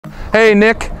Hey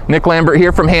Nick Lambert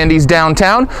here from Handy's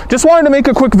Downtown. Just wanted to make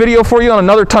a quick video for you on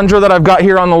another Tundra that I've got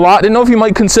here on the lot. Didn't know if you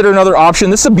might consider another option.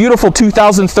 This is a beautiful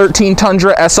 2013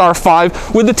 Tundra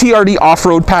SR5 with the TRD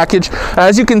off-road package.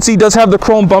 As you can see, does have the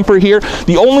chrome bumper here.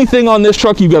 The only thing on this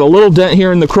truck, you've got a little dent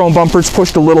here and the chrome bumper's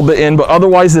pushed a little bit in, but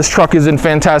otherwise this truck is in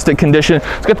fantastic condition.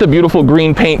 It's got the beautiful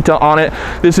green paint on it.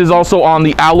 This is also on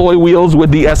the alloy wheels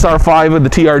with the SR5 with the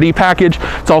TRD package.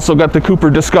 It's also got the Cooper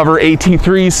Discover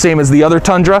AT3s, same as the other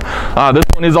Tundra. This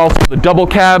one is also the double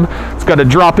cab. It's got a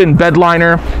drop-in bed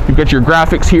liner. You've got your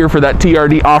graphics here for that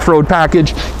TRD off-road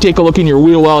package. Take a look in your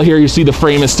wheel well here. You see the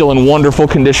frame is still in wonderful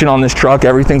condition on this truck.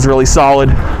 Everything's really solid.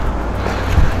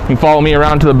 You can follow me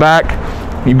around to the back.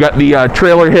 You've got the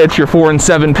trailer hitch, your 4 and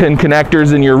 7 pin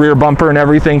connectors, and your rear bumper and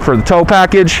everything for the tow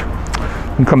package.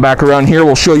 And come back around here.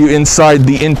 We'll show you inside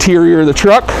the interior of the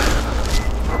truck.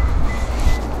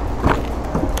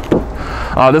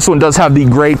 This one does have the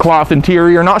gray cloth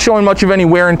interior, not showing much of any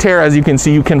wear and tear. As you can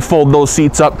see, you can fold those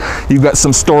seats up. You've got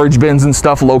some storage bins and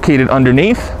stuff located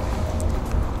underneath.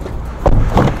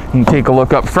 You can take a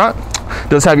look up front. It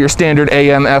does have your standard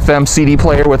AM, FM, CD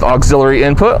player with auxiliary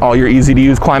input, all your easy to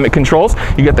use climate controls.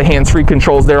 You get the hands-free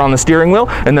controls there on the steering wheel,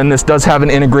 and then this does have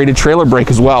an integrated trailer brake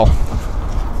as well.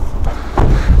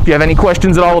 If you have any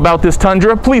questions at all about this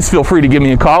Tundra, please feel free to give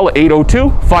me a call at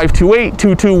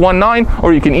 802-528-2219,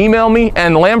 or you can email me,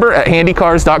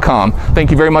 nlambert@handycars.com.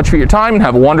 Thank you very much for your time and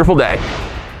have a wonderful day.